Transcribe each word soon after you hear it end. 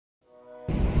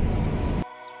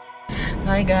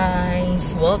Hi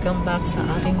guys! Welcome back sa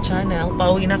aking channel.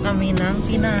 Pauwi na kami ng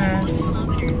Pinas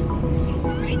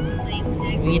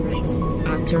with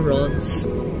Ate Rods.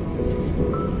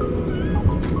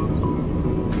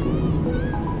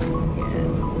 Yeah.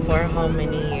 For how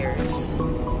many years?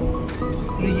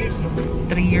 3 years.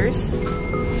 3 years?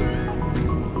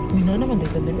 Uy na naman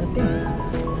dito din ate.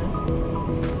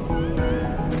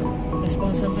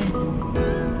 Responsible.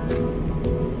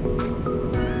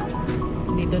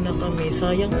 Dito na kami.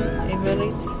 Sayang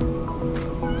Emirates.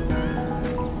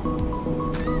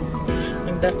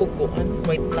 Ang dakukuan.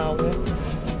 White flower.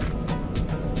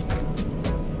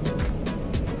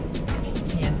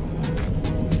 Yan.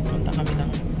 Punta kami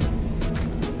lang.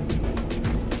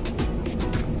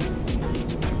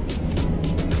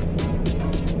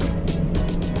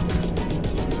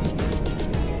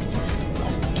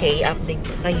 Okay, update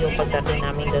kayo pagdating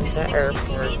namin doon sa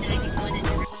airport.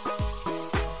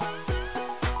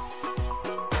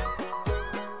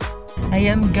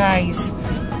 Ayan guys,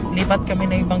 lipat kami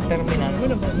na ibang terminal.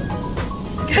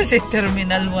 Kasi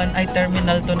terminal 1 ay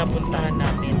terminal 2 na puntahan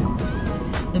namin.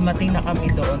 Dumating na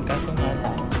kami doon kaso nga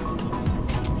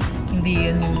hindi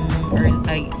yun yung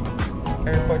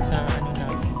airport na ano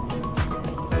namin.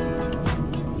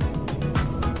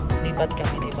 Lipat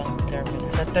kami na ibang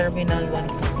terminal. Sa terminal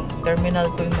 1 kami. Terminal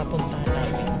 2 yung napuntahan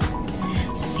namin.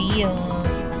 See you!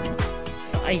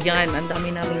 So, ayan, ang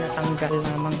dami namin natanggal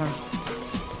na mga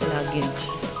luggage.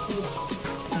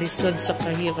 Lisod sa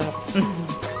kahirap.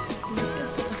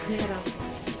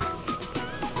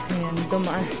 Ayan,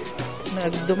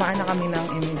 dumaan na kami ng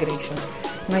immigration.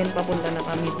 Ngayon papunta na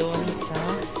kami doon sa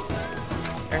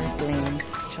airplane.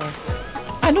 Char.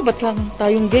 Ano ba't lang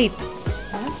tayong gate?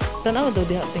 Ha? Tanaw daw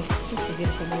di ate. Sige,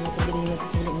 kamay na pagaling na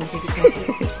tulog ng gate.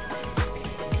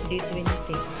 Gate 20.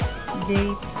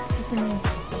 Gate.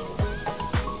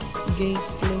 Gate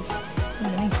place.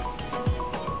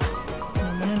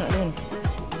 Ano na eh?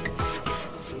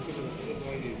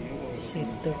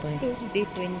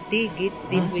 D20, gate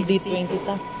D20. D20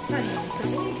 ta.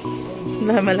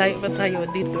 Malayo pa tayo,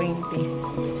 D20.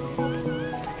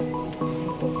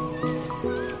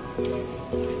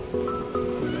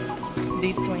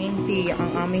 D20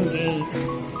 ang aming gate.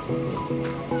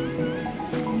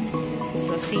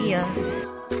 So, see ya.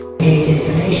 Gate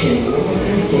information will be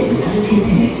posted 90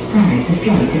 minutes prior to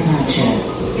flight departure.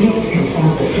 Please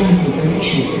confirm the flight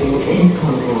information field in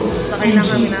concourse. Sakay na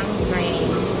kami ng train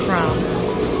from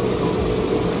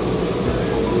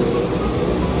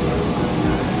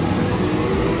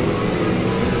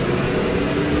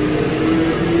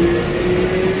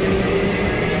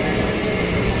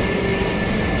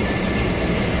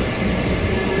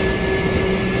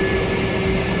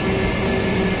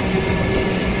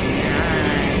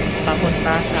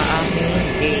papunta sa aming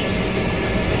gate.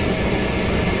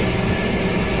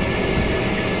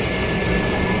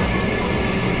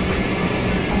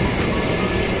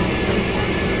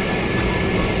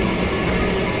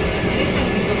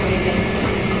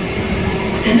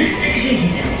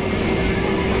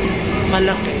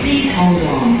 Malaki. Please hold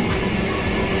on.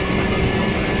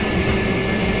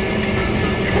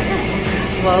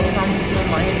 Welcome to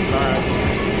my vlog.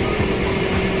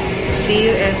 See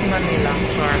you at Manila,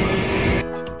 Charm.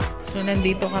 So,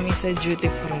 nandito kami sa duty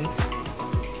free.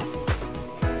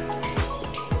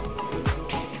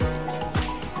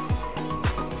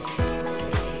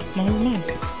 Mahal man.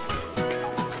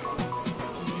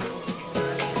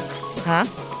 Ha?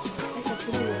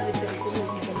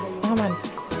 Aman.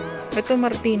 Ito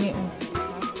martini,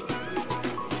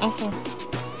 oh. Asa?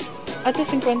 Ito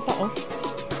 50, oh.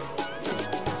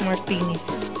 Martini.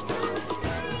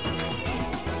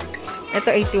 Ito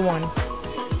 81.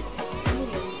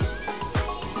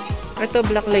 Ito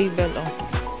black label, oh.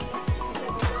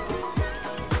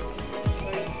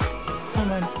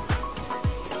 Aman.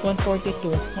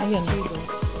 142. Ayan.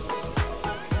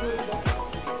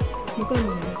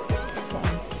 Magkano na?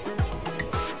 Saan?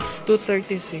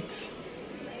 236.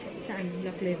 Saan?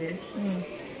 Black level?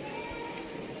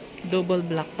 Double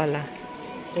black pala.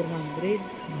 400.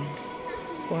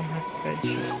 400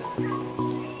 siya.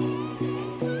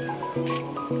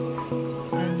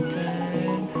 And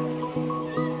then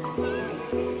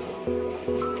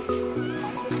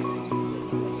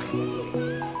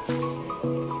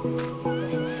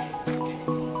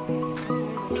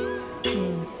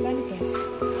Kano ka?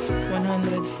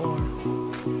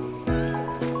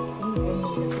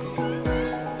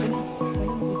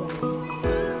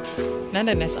 104.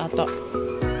 Nananes ato.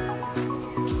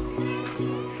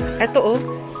 Eto oh.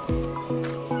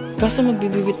 Kaso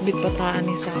magbibit-bit pa taan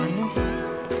ni sa ano.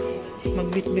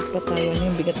 Magbit-bit pa tayo. Ano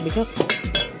yung bigat-bigat.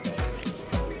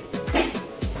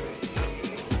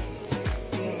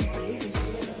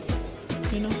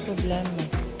 Yun ang problema.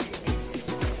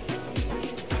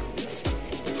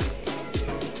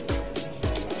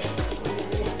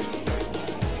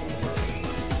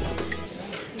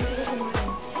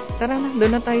 Tara na,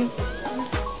 doon na tayo.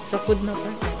 Sa food na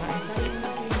tayo.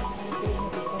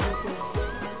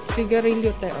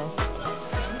 Sigarilyo tayo.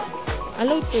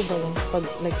 Allowed po ba yung pag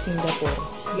like Singapore?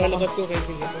 Lalabas ko kay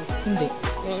Singapore. Hindi.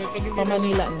 Okay, pag hindi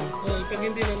Pa-Manila na. pag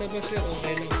hindi lalabas siya,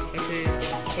 okay lang. Kasi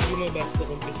pag lumabas ko,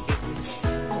 confiscate.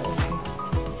 Okay.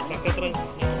 Nakatrans.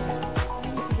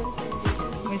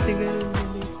 May sigarilyo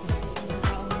dito.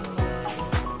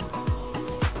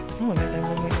 Oh, wala tayong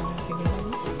bumili ng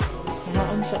sigarilyo. Mga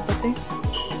onsa pati.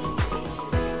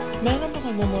 Meron ba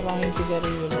kayo bumurahing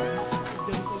sigarilyo lang?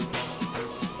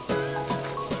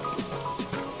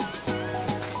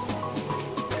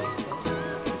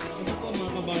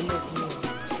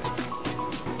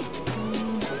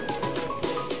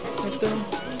 Ito.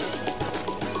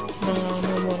 Mga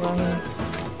mumurahing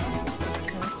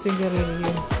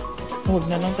sigarilyo. Huwag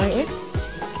na lang tayo eh.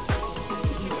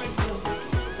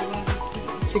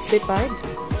 65?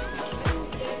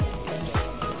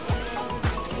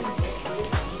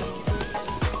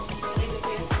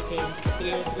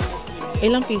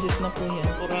 Ilang pieces na po yan?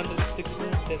 400 sticks na.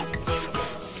 10.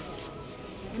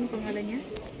 Ano pangalan niya?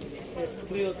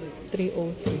 303.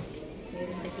 303.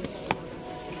 Meron kasi.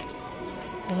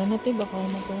 Ano natin? Baka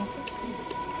ano ko?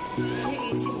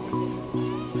 Easy.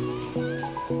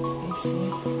 Easy.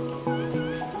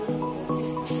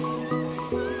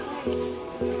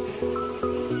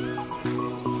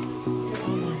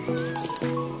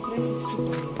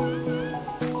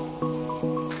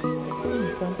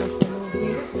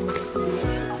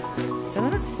 Tara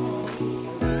na.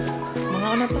 Mga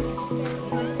ano to?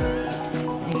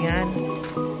 Ayan.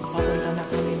 Papunta na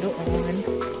kami doon.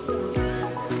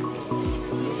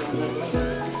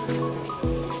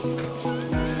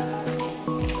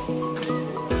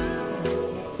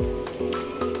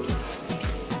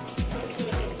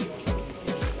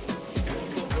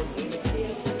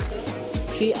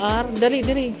 CR.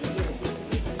 Dali.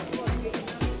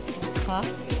 Ha?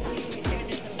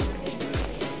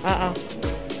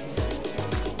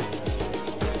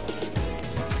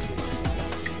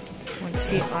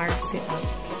 Mag-CR.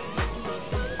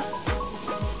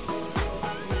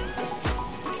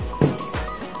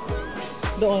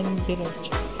 Doon,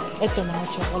 diretso. Ito, mga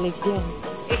chocolate yan.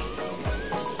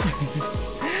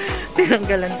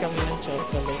 Tinanggalan kami ng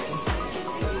chocolate.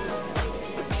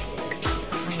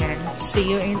 Ayan. See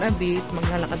you in a bit.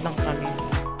 Maglalakad lang kami.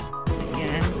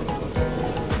 Ayan.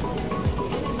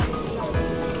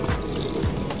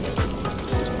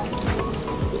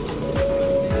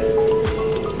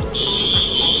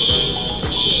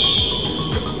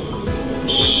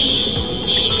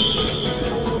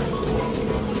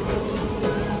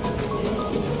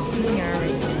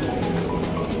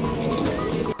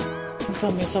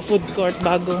 Kami sa food court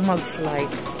bago mag-flight.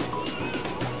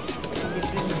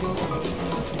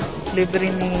 Libre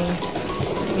ni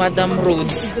Madam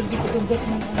Rhodes.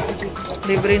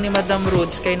 Libre ni Madam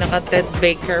Rhodes kay naka-Ted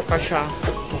Baker pa siya.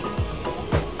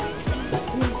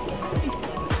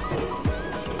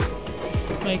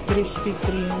 May Krispy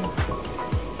Kreme.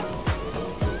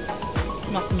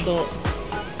 Macdo.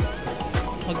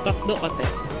 Magpakdo ka, te.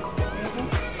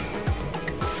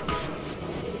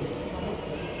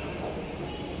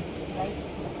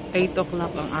 Eight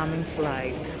o'clock ang aming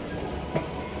flight.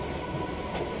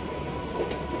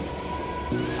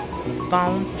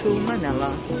 Bound to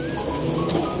Manila.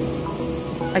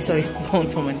 Ay, sorry. Bound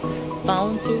to Manila.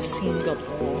 Bound to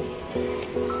Singapore.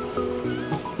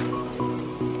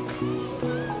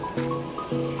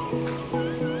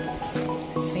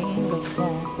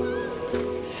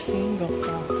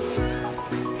 Singapore.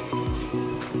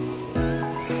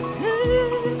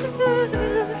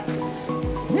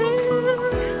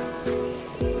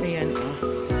 Ayan,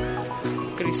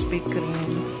 Krispy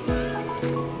Kreme.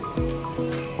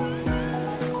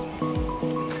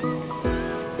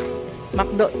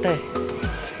 Macdo, te.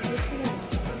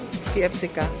 KFC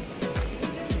ka?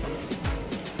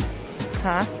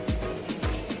 Ha?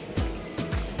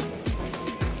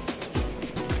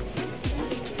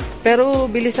 Pero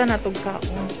bilisan na itong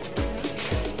kaon.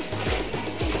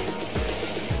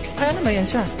 Ay, ano ba yan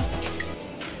siya?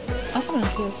 Asa man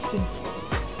ang KFC?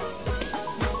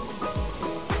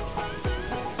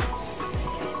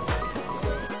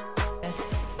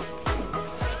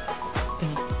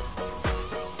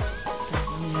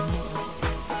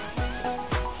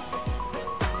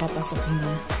 Papasokin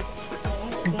na.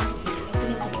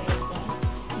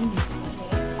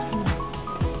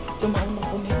 Tumaon mo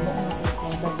ko mo.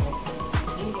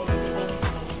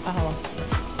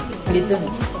 Dito.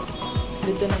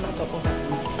 Dito na nakapo.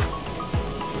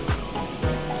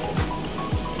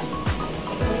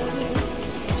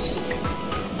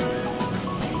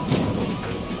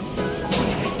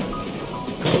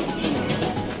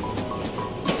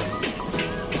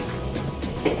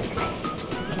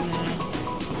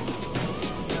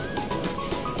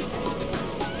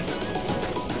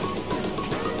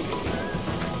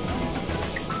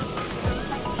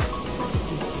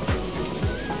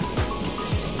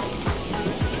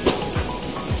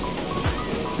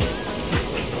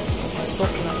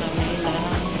 Pasok na kami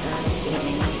lang.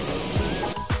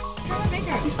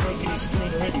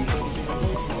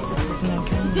 Pasok na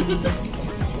kami.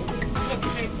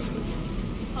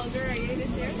 How old are you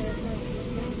this year?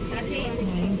 13.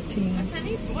 19. I'm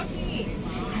turning 40.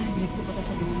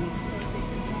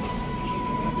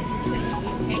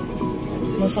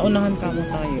 Nasa unahan ka mo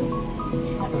tayo.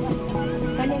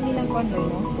 Kanina nilang kondo,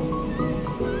 no?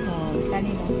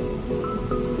 Kanina.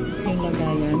 Yung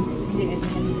lagayan. Hindi, ito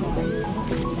na nila.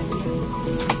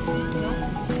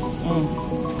 Oh.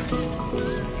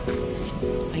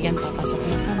 Ayan, papasok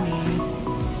na kami.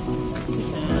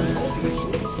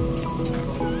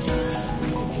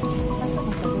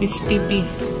 50B.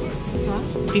 Ha?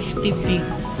 50B.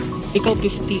 Ikaw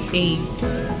 50A.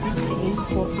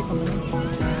 40 ka man.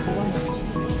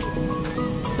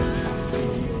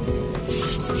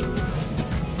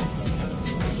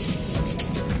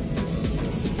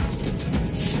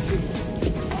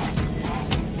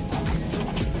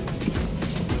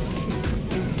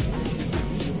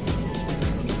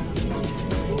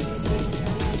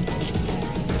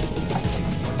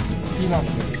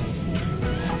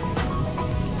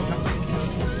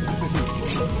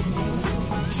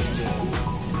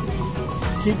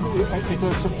 Keep it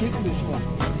was subtitled this one.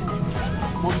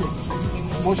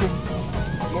 Motion.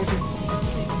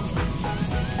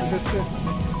 That's it.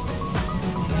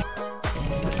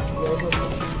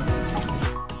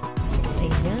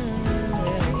 Ayan.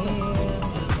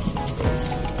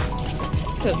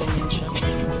 Ganyan siya.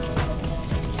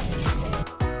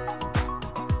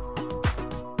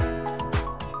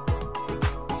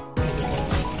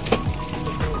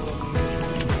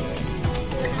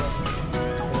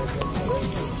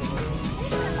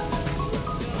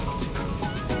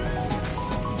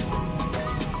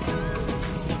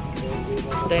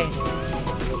 Pre.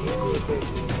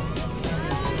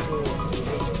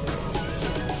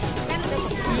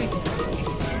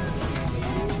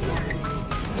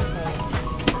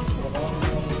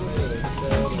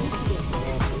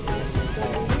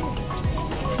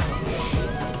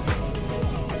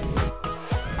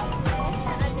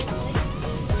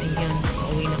 Ayan,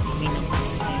 pauwi na kami ng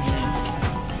Pilipinas.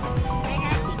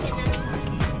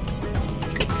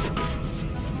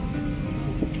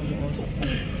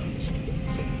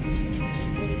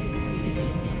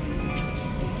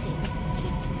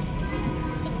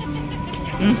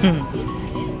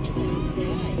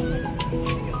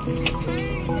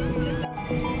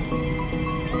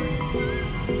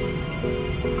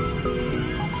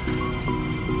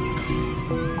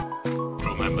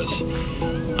 Crew members,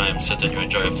 I am certain you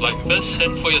enjoy your flight with us,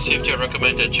 and for your safety I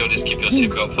recommend that you always keep your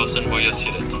seatbelt fastened while you're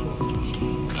seated.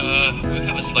 We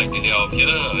have a slight delay out here.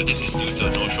 This is due to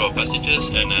no show of passengers,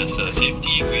 and as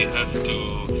safety we have to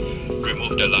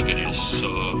remove the luggages, so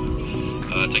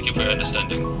thank you for your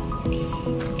understanding.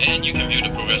 And you can view the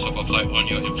progress of our flight on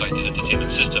your in-flight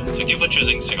entertainment system. Thank you for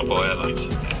choosing Singapore Airlines.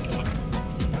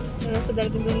 Nasa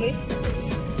dalagong duloy?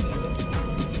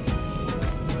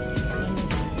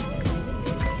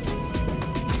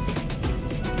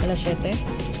 Alas 7.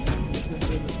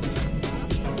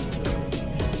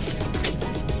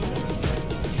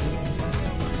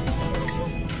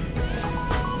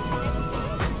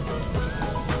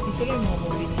 Ito lang yung mga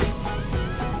movie niya.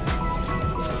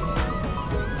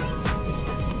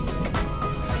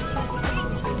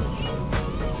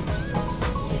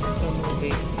 Ito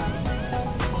movies.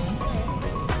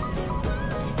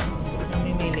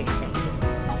 Namimili ka.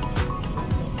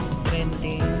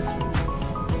 Trending.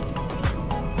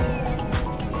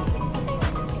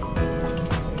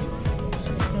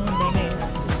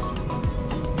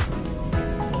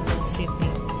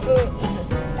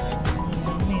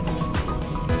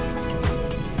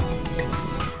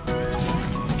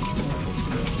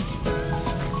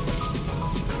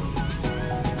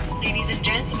 Ladies and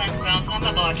gentlemen, welcome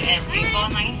aboard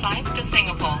SQ495 to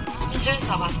Singapore. Passengers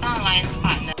of our Star Alliance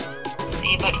partner,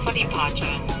 deboard for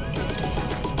departure.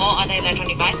 All other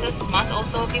electronic devices must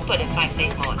also be put in flight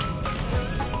safe mode.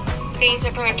 Please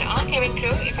approach our cabin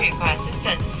crew if you require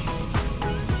assistance.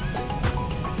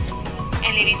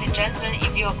 And Ladies and gentlemen, in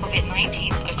view of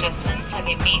COVID-19, adjustments have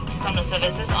been made to some of the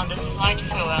services on this flight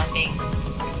for your well-being.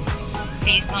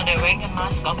 Please note that wearing a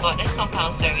mask on board is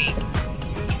compulsory.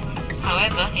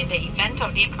 However, in the event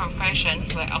of decompression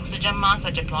where oxygen masks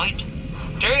are deployed,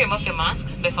 do remove your mask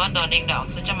before donning the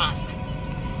oxygen mask.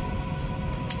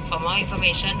 For more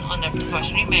information on the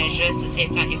precautionary measures to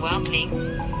safeguard your well-being,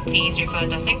 please refer to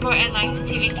the Singapore Airlines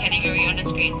TV category on the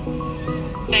screen.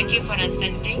 Thank you for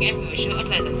understanding and we wish you a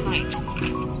pleasant flight.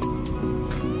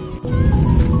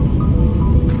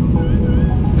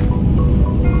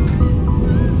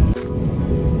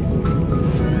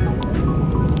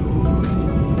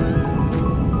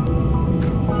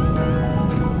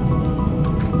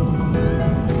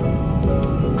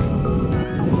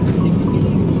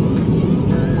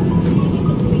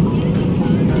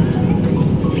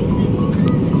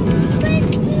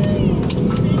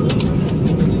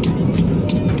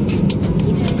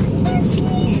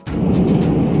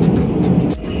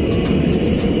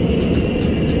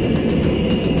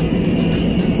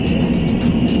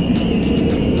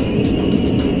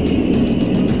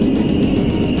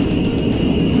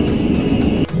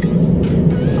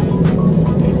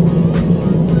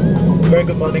 Very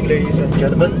good morning, ladies and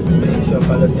gentlemen. This is your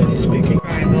pilot Danny speaking.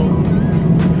 Arrival.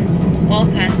 All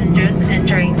passengers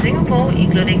entering Singapore,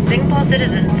 including Singapore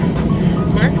citizens,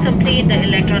 must complete the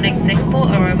electronic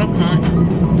Singapore arrival card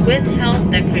with health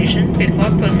declaration before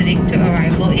proceeding to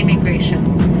arrival immigration.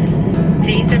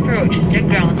 Please approach the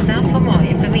ground staff for more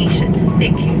information.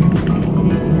 Thank you.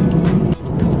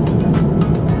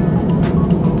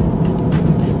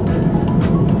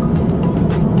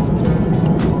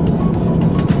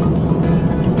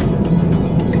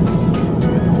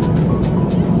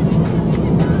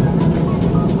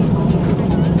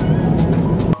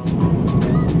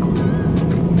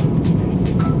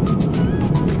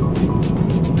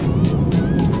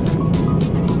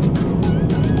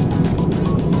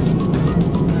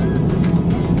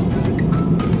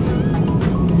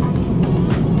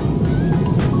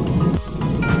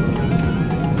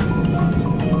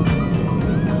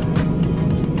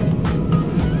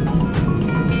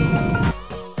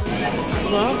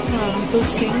 Welcome to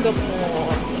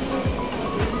Singapore.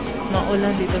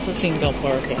 Maulan dito sa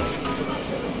Singapore, guys.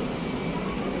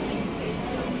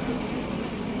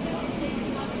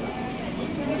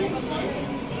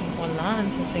 Maulan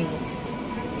sa Singapore.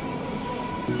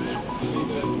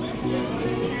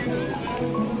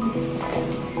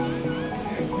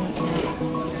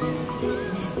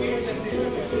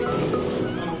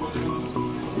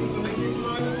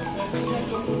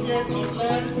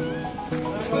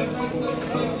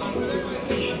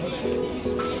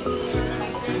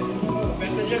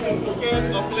 Passenger from Phuket,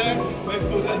 Auckland, wait.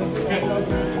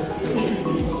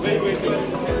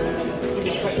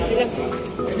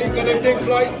 Any connecting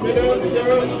flight, madam?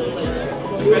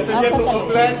 Passenger from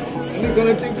Auckland, any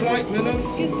connecting flight, madam?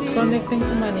 Connecting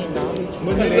to Manila.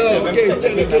 Manila, okay.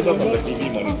 Check the from the TV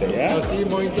monitor, yeah? TV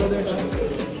monitor there.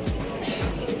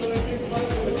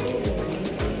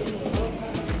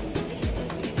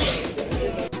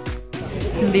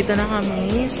 Dito na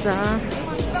kami sa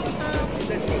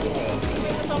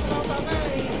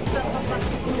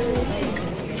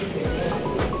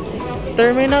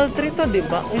Terminal 3 to, di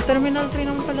ba? Yung Terminal 3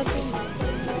 naman pala to.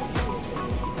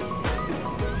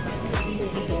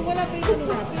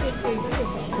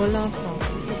 Wala pa.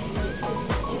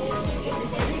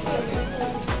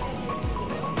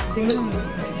 Tingnan mo.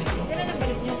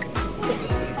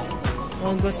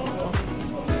 August pa.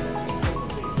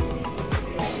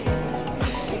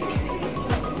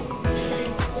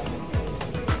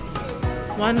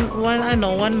 One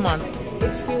month.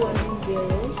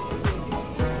 XQ190.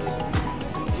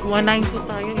 192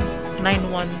 tayo eh.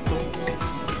 912.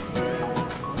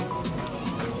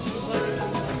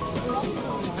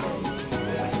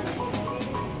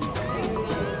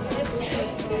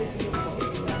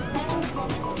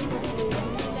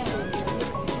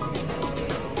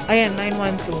 Ayan,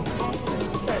 912.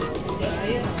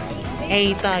 A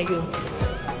tayo.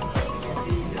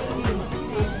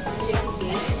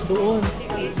 Doon.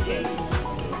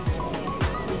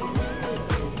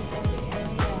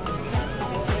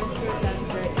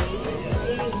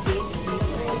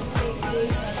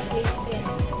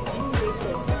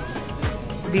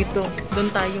 Dito.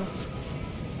 Doon tayo.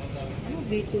 Ano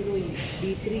B2 Roy?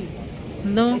 B3.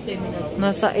 No.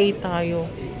 Nasa A tayo.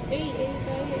 A tayo.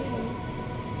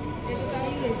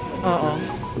 Oo.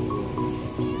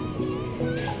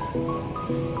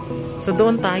 So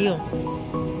doon tayo.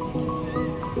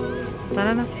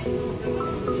 Tara na.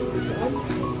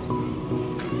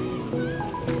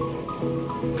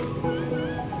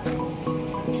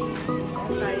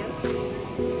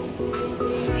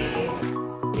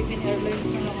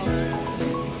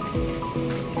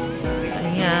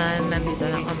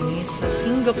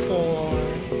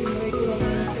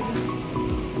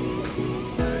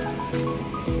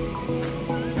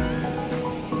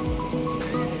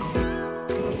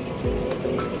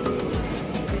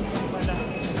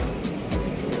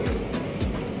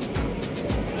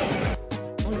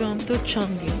 to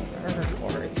Changi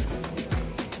Airport.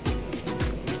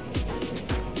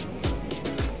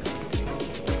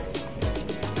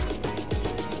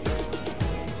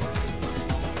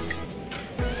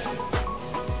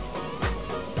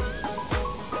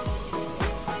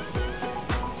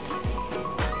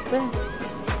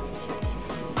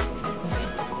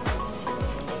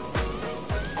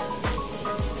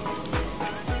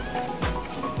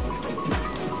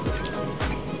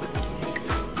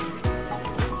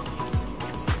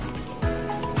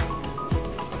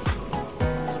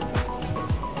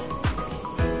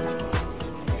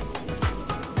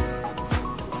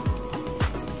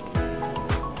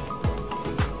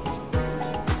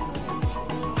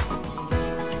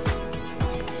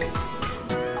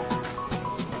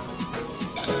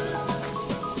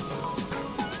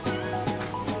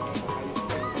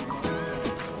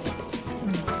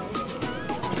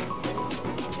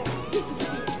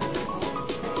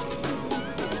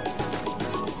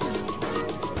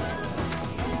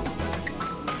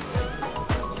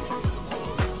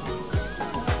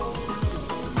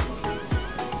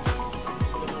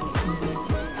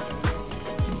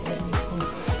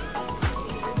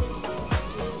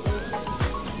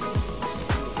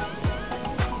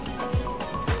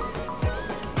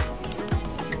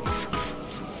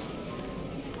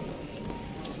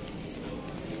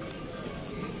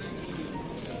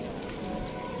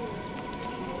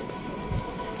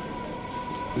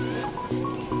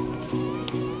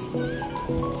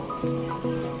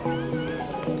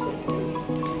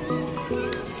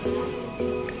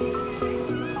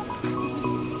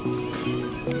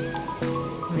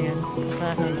 Ayan,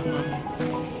 paano naman.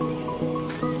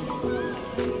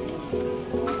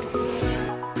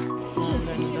 Ang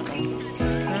ganda ka.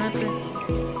 Natin.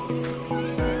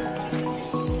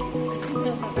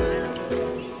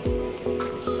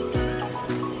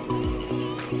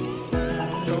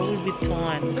 Louis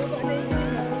Vuitton.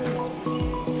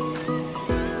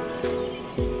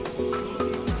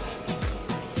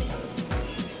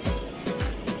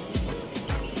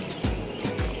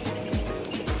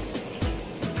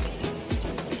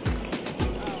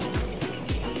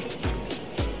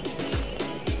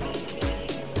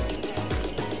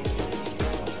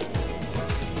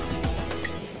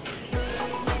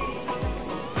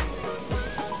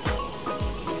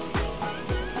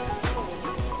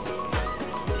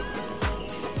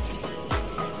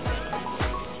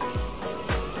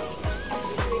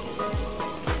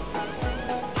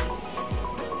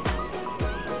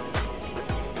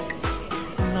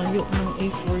 Layo ng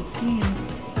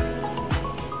A14.